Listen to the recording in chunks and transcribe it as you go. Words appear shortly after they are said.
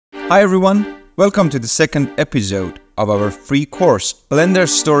Hi everyone, welcome to the second episode of our free course Blender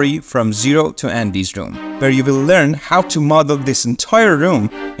Story from Zero to Andy's Room, where you will learn how to model this entire room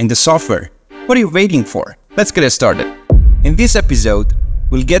in the software. What are you waiting for? Let's get started. In this episode,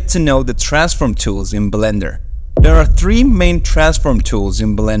 we'll get to know the transform tools in Blender. There are three main transform tools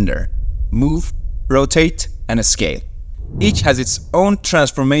in Blender: Move, Rotate, and Scale. Each has its own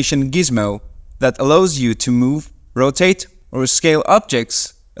transformation gizmo that allows you to move, rotate, or scale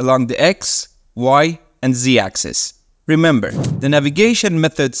objects along the X, Y, and Z axis. Remember, the navigation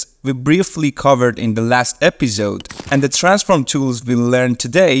methods we briefly covered in the last episode and the transform tools we'll learn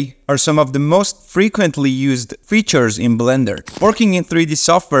today are some of the most frequently used features in Blender. Working in 3D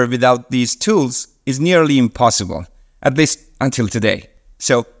software without these tools is nearly impossible, at least until today.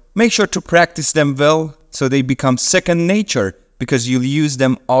 So make sure to practice them well so they become second nature because you'll use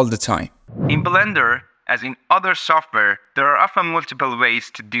them all the time. In Blender, as in other software, there are often multiple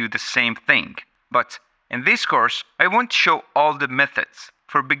ways to do the same thing. But in this course, I won't show all the methods.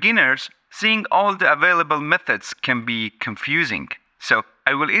 For beginners, seeing all the available methods can be confusing. So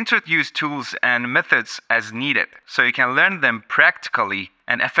I will introduce tools and methods as needed, so you can learn them practically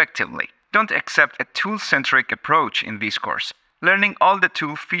and effectively. Don't accept a tool-centric approach in this course. Learning all the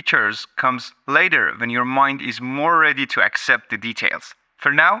tool features comes later when your mind is more ready to accept the details.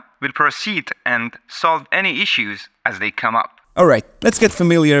 For now, we'll proceed and solve any issues as they come up. Alright, let's get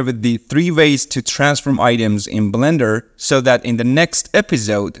familiar with the three ways to transform items in Blender so that in the next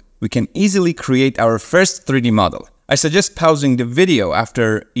episode, we can easily create our first 3D model. I suggest pausing the video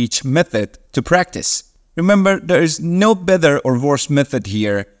after each method to practice. Remember, there is no better or worse method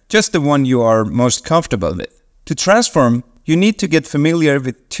here, just the one you are most comfortable with. To transform, you need to get familiar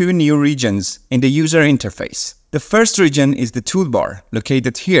with two new regions in the user interface. The first region is the toolbar,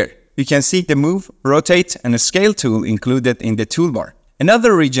 located here. You can see the Move, Rotate, and Scale tool included in the toolbar.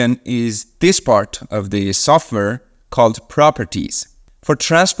 Another region is this part of the software called Properties. For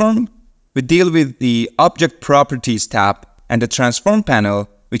Transform, we deal with the Object Properties tab and the Transform panel,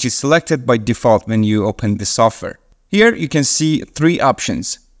 which is selected by default when you open the software. Here you can see three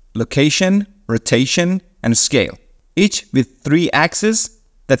options: Location, Rotation, and Scale, each with three axes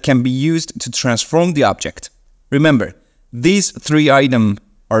that can be used to transform the object. Remember, these three items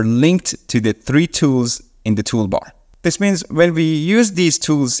are linked to the three tools in the toolbar. This means when we use these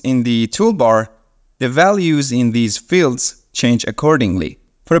tools in the toolbar, the values in these fields change accordingly.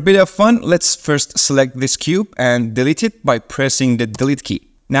 For a bit of fun, let's first select this cube and delete it by pressing the Delete key.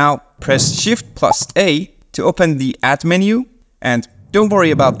 Now press Shift plus A to open the Add menu, and don't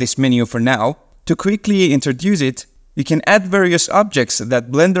worry about this menu for now. To quickly introduce it, you can add various objects that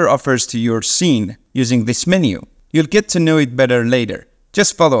Blender offers to your scene using this menu. You'll get to know it better later.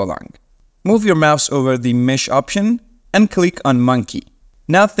 Just follow along. Move your mouse over the mesh option and click on monkey.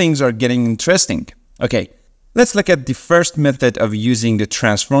 Now things are getting interesting. Okay, let's look at the first method of using the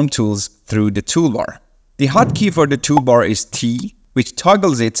transform tools through the toolbar. The hotkey for the toolbar is T, which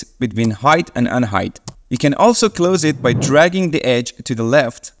toggles it between hide and unhide. You can also close it by dragging the edge to the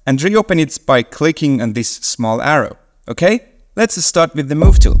left and reopen it by clicking on this small arrow. Okay, let's start with the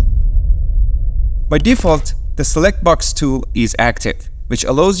Move tool. By default, the Select Box tool is active, which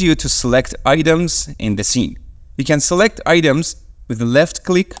allows you to select items in the scene. You can select items with the left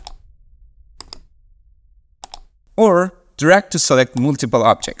click or drag to select multiple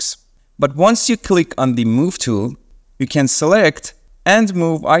objects. But once you click on the Move tool, you can select and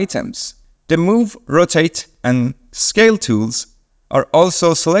move items. The Move, Rotate, and Scale tools are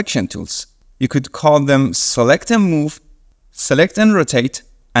also selection tools. You could call them Select and Move, Select and Rotate,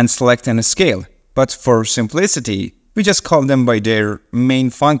 and Select and Scale. But for simplicity, we just call them by their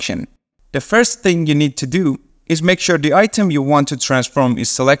main function. The first thing you need to do is make sure the item you want to transform is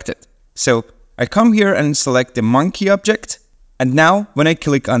selected. So I come here and select the monkey object, and now when I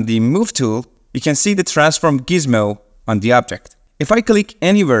click on the Move tool, you can see the transform gizmo on the object. If I click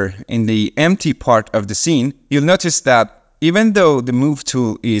anywhere in the empty part of the scene, you'll notice that even though the Move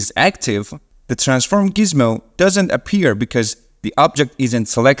tool is active, the transform gizmo doesn't appear because the object isn't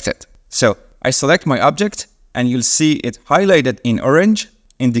selected. So I select my object and you'll see it highlighted in orange,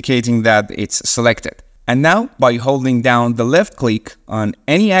 indicating that it's selected. And now by holding down the left click on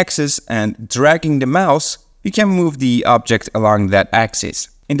any axis and dragging the mouse, you can move the object along that axis.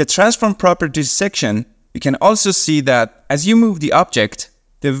 In the Transform Properties section, you can also see that as you move the object,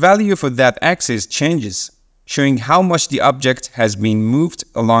 the value for that axis changes, showing how much the object has been moved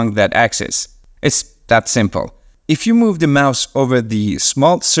along that axis. It's that simple. If you move the mouse over the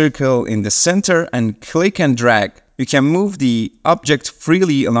small circle in the center and click and drag, you can move the object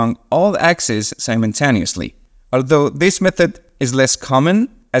freely along all axes simultaneously. Although this method is less common,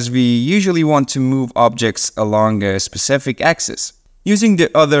 as we usually want to move objects along a specific axis. Using the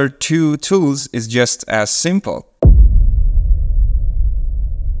other two tools is just as simple.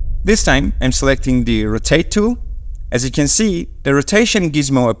 This time, I'm selecting the Rotate tool. As you can see, the rotation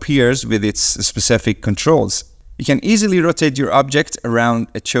gizmo appears with its specific controls. You can easily rotate your object around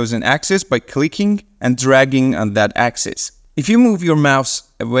a chosen axis by clicking and dragging on that axis. If you move your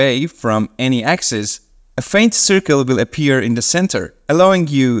mouse away from any axis, a faint circle will appear in the center, allowing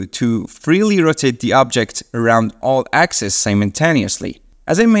you to freely rotate the object around all axes simultaneously.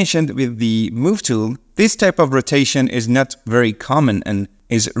 As I mentioned with the Move tool, this type of rotation is not very common and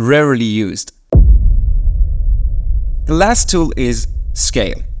is rarely used. The last tool is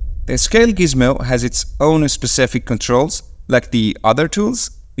Scale. The Scale gizmo has its own specific controls. Like the other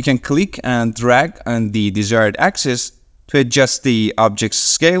tools, you can click and drag on the desired axis to adjust the object's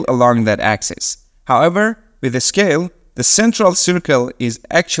scale along that axis. However, with the Scale, the central circle is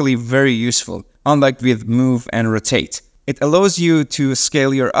actually very useful, unlike with Move and Rotate. It allows you to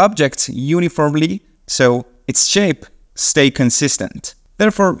scale your object uniformly so its shape stays consistent.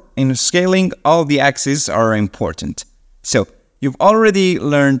 Therefore, in scaling, all the axes are important. So, you've already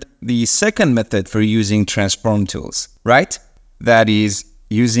learned the second method for using transform tools, right? That is,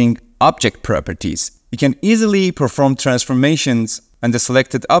 using object properties. You can easily perform transformations on the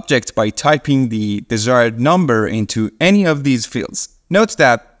selected object by typing the desired number into any of these fields. Note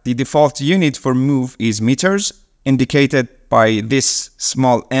that the default unit for move is meters, indicated by this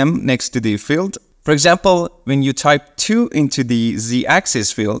small m next to the field. For example, when you type 2 into the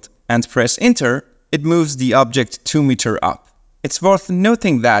z-axis field and press enter, it moves the object 2 meters up. It's worth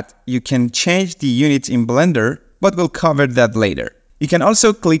noting that you can change the unit in Blender, but we'll cover that later. You can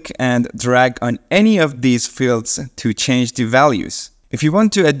also click and drag on any of these fields to change the values. If you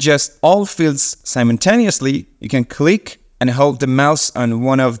want to adjust all fields simultaneously, you can click and hold the mouse on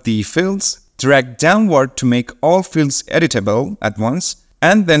one of the fields, drag downward to make all fields editable at once,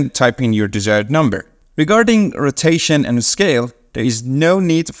 and then type in your desired number. Regarding rotation and scale, there is no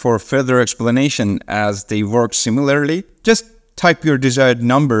need for further explanation as they work similarly. Just type your desired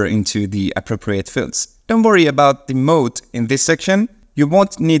number into the appropriate fields. Don't worry about the mode in this section. You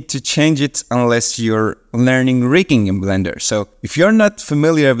won't need to change it unless you're learning rigging in Blender. So if you're not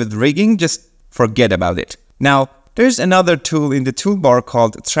familiar with rigging, just forget about it. Now, there's another tool in the toolbar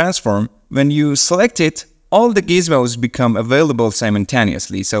called Transform. When you select it, all the gizmos become available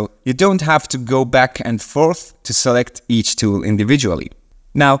simultaneously, so you don't have to go back and forth to select each tool individually.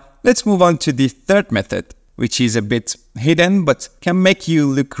 Now, let's move on to the third method, which is a bit hidden but can make you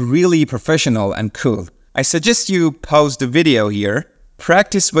look really professional and cool. I suggest you pause the video here,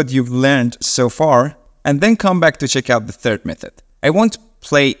 practice what you've learned so far, and then come back to check out the third method. I won't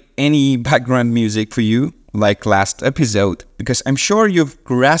play any background music for you like last episode, because I'm sure you've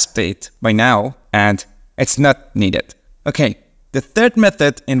grasped it by now and it's not needed. Okay, the third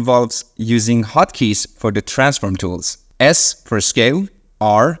method involves using hotkeys for the transform tools. S for scale,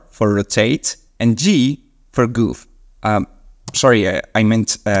 R for rotate, and G for goof. I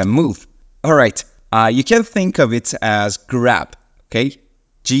meant move. Alright, you can think of it as grab, okay?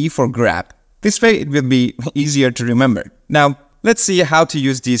 G for grab. This way it will be easier to remember. Now, let's see how to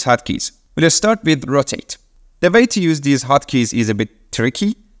use these hotkeys. We'll start with rotate. The way to use these hotkeys is a bit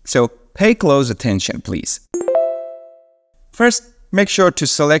tricky, so pay close attention, please. First, make sure to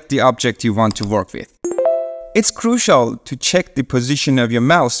select the object you want to work with. It's crucial to check the position of your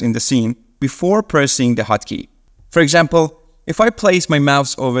mouse in the scene before pressing the hotkey. For example, if I place my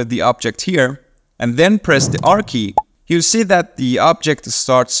mouse over the object here and then press the R key, you'll see that the object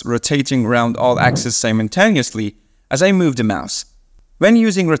starts rotating around all axes simultaneously as I move the mouse. When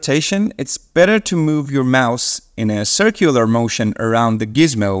using rotation, it's better to move your mouse in a circular motion around the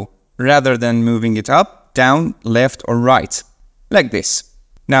gizmo rather than moving it up, down, left, or right, like this.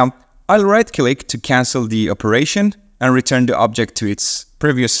 Now, I'll right-click to cancel the operation and return the object to its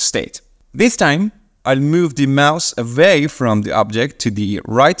previous state. This time, I'll move the mouse away from the object to the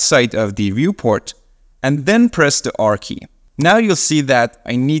right side of the viewport and then press the R key. Now you'll see that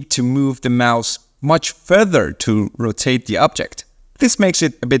I need to move the mouse much further to rotate the object. This makes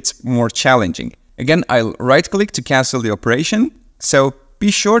it a bit more challenging. Again, I'll right-click to cancel the operation, so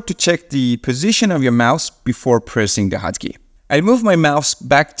be sure to check the position of your mouse before pressing the hotkey. I'll move my mouse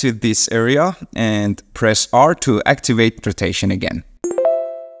back to this area and press R to activate rotation again.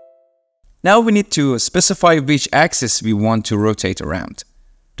 Now we need to specify which axis we want to rotate around.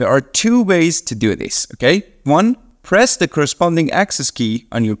 There are two ways to do this, okay? One, press the corresponding axis key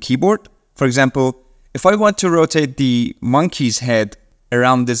on your keyboard. For example, if I want to rotate the monkey's head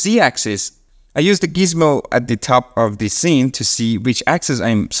around the Z-axis, I use the gizmo at the top of the scene to see which axis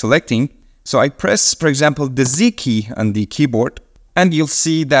I'm selecting. So I press, for example, the Z key on the keyboard, and you'll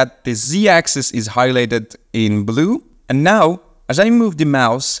see that the Z axis is highlighted in blue. And now, as I move the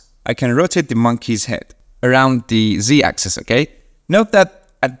mouse, I can rotate the monkey's head around the Z axis, okay? Note that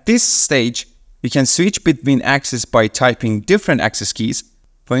at this stage, you can switch between axes by typing different axis keys.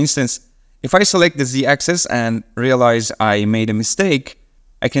 For instance, if I select the Z axis and realize I made a mistake,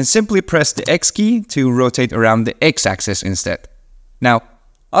 I can simply press the X key to rotate around the X axis instead. Now,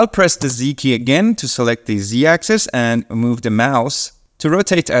 I'll press the Z key again to select the Z axis and move the mouse to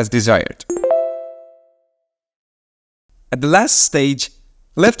rotate as desired. At the last stage,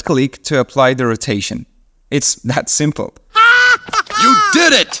 left click to apply the rotation. It's that simple. You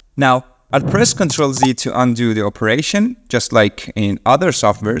did it! Now, I'll press Ctrl Z to undo the operation, just like in other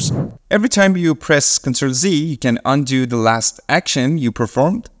softwares. Every time you press Ctrl Z, you can undo the last action you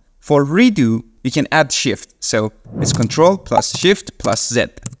performed. For redo, you can add Shift, so it's Ctrl plus Shift plus Z.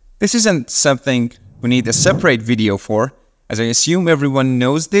 This isn't something we need a separate video for, as I assume everyone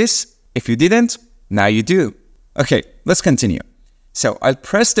knows this. If you didn't, now you do. Okay, let's continue. So I'll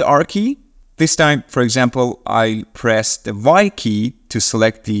press the R key. This time, for example, I press the Y key to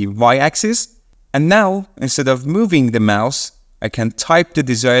select the Y axis. And now, instead of moving the mouse, I can type the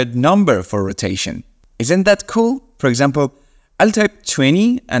desired number for rotation. Isn't that cool? For example, I'll type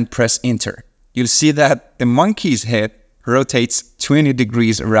 20 and press Enter. You'll see that the monkey's head rotates 20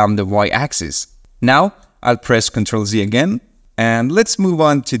 degrees around the Y axis. Now, I'll press Ctrl Z again. And let's move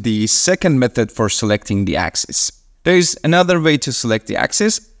on to the second method for selecting the axis. There is another way to select the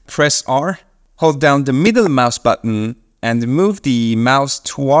axis. Press R, hold down the middle mouse button, and move the mouse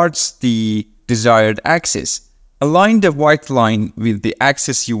towards the desired axis. Align the white line with the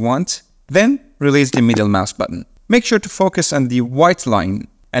axis you want, then release the middle mouse button. Make sure to focus on the white line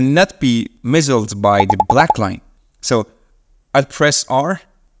and not be muzzled by the black line. So I'll press R,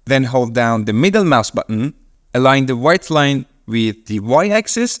 then hold down the middle mouse button, align the white line with the Y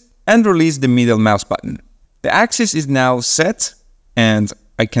axis, and release the middle mouse button. The axis is now set, and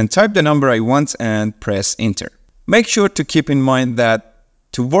I can type the number I want and press Enter. Make sure to keep in mind that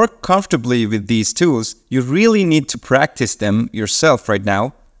to work comfortably with these tools, you really need to practice them yourself right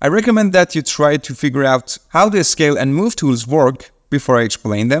now. I recommend that you try to figure out how the scale and move tools work before I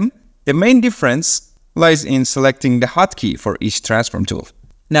explain them. The main difference lies in selecting the hotkey for each transform tool.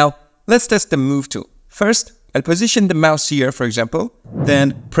 Now, let's test the move tool. First, I'll position the mouse here, for example,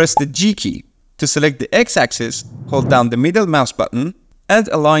 then press the G key. To select the X-axis, hold down the middle mouse button and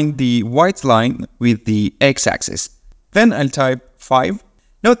align the white line with the X-axis. Then I'll type 5.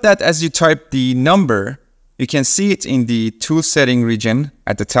 Note that as you type the number, you can see it in the tool setting region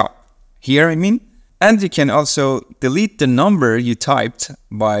at the top. Here, I mean. And you can also delete the number you typed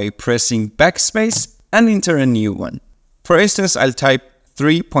by pressing backspace and enter a new one. For instance, I'll type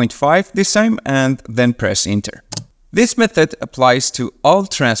 3.5 this time and then press Enter. This method applies to all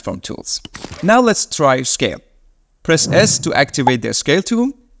transform tools. Now let's try scale. Press S to activate the scale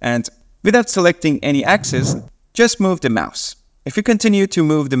tool, and without selecting any axis, just move the mouse. If you continue to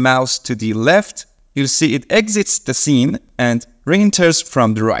move the mouse to the left, you'll see it exits the scene and re-enters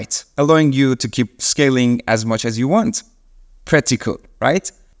from the right, allowing you to keep scaling as much as you want. Pretty cool, right?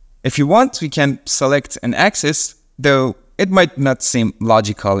 If you want, we can select an axis, though it might not seem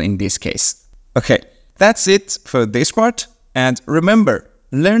logical in this case. Okay. That's it for this part, and remember,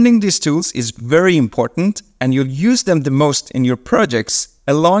 learning these tools is very important and you'll use them the most in your projects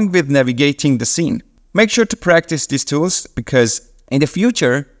along with navigating the scene. Make sure to practice these tools because in the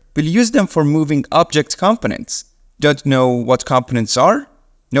future, we'll use them for moving object components. Don't know what components are?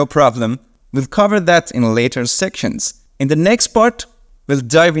 No problem, we'll cover that in later sections. In the next part, we'll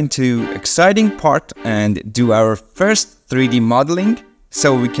dive into exciting part and do our first 3D modeling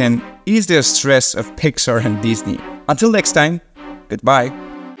so we can ease the stress of Pixar and Disney. Until next time, goodbye.